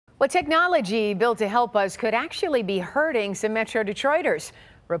What technology built to help us could actually be hurting some Metro Detroiters.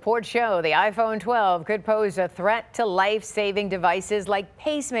 Reports show the iPhone 12 could pose a threat to life-saving devices like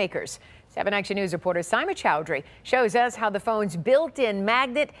pacemakers. 7 Action News reporter Simon Chowdhury shows us how the phone's built-in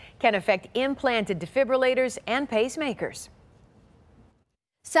magnet can affect implanted defibrillators and pacemakers.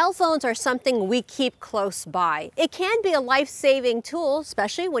 Cell phones are something we keep close by. It can be a life-saving tool,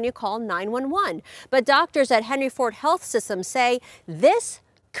 especially when you call 911. But doctors at Henry Ford Health System say this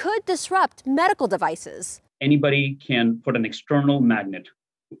could disrupt medical devices. Anybody can put an external magnet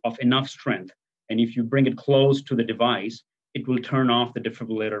of enough strength, and if you bring it close to the device, it will turn off the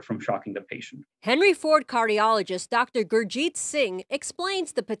defibrillator from shocking the patient. Henry Ford cardiologist Dr. Gurjeet Singh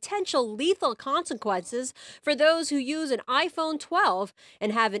explains the potential lethal consequences for those who use an iPhone 12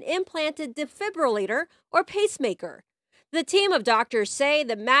 and have an implanted defibrillator or pacemaker. The team of doctors say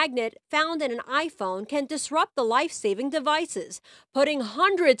the magnet found in an iPhone can disrupt the life-saving devices, putting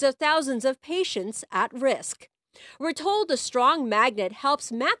hundreds of thousands of patients at risk. We're told the strong magnet helps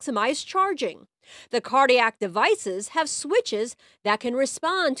maximize charging. The cardiac devices have switches that can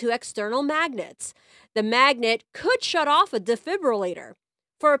respond to external magnets. The magnet could shut off a defibrillator.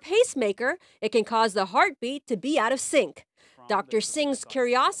 For a pacemaker, it can cause the heartbeat to be out of sync. Dr. Singh's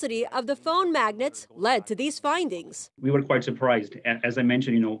curiosity of the phone magnets led to these findings. We were quite surprised. As I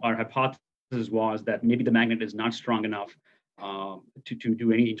mentioned, our hypothesis was that maybe the magnet is not strong enough to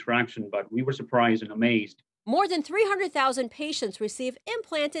do any interaction, but we were surprised and amazed. More than 300,000 patients receive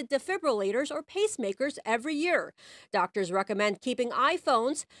implanted defibrillators or pacemakers every year. Doctors recommend keeping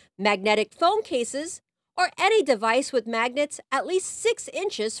iPhones, magnetic phone cases, or any device with magnets at least 6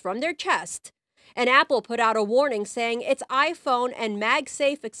 inches from their chest. And Apple put out a warning saying its iPhone and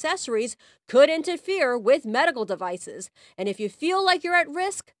MagSafe accessories could interfere with medical devices. And if you feel like you're at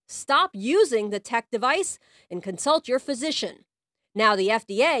risk, stop using the tech device and consult your physician. Now the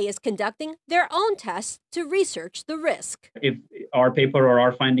FDA is conducting their own tests to research the risk. If our paper or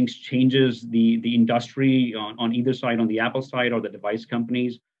our findings changes the industry on either side, on the Apple side or the device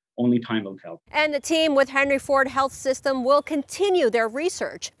companies, only time will tell. And the team with Henry Ford Health System will continue their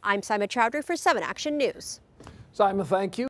research. I'm Simon Chowdhury for 7 Action News. Simon, thank you.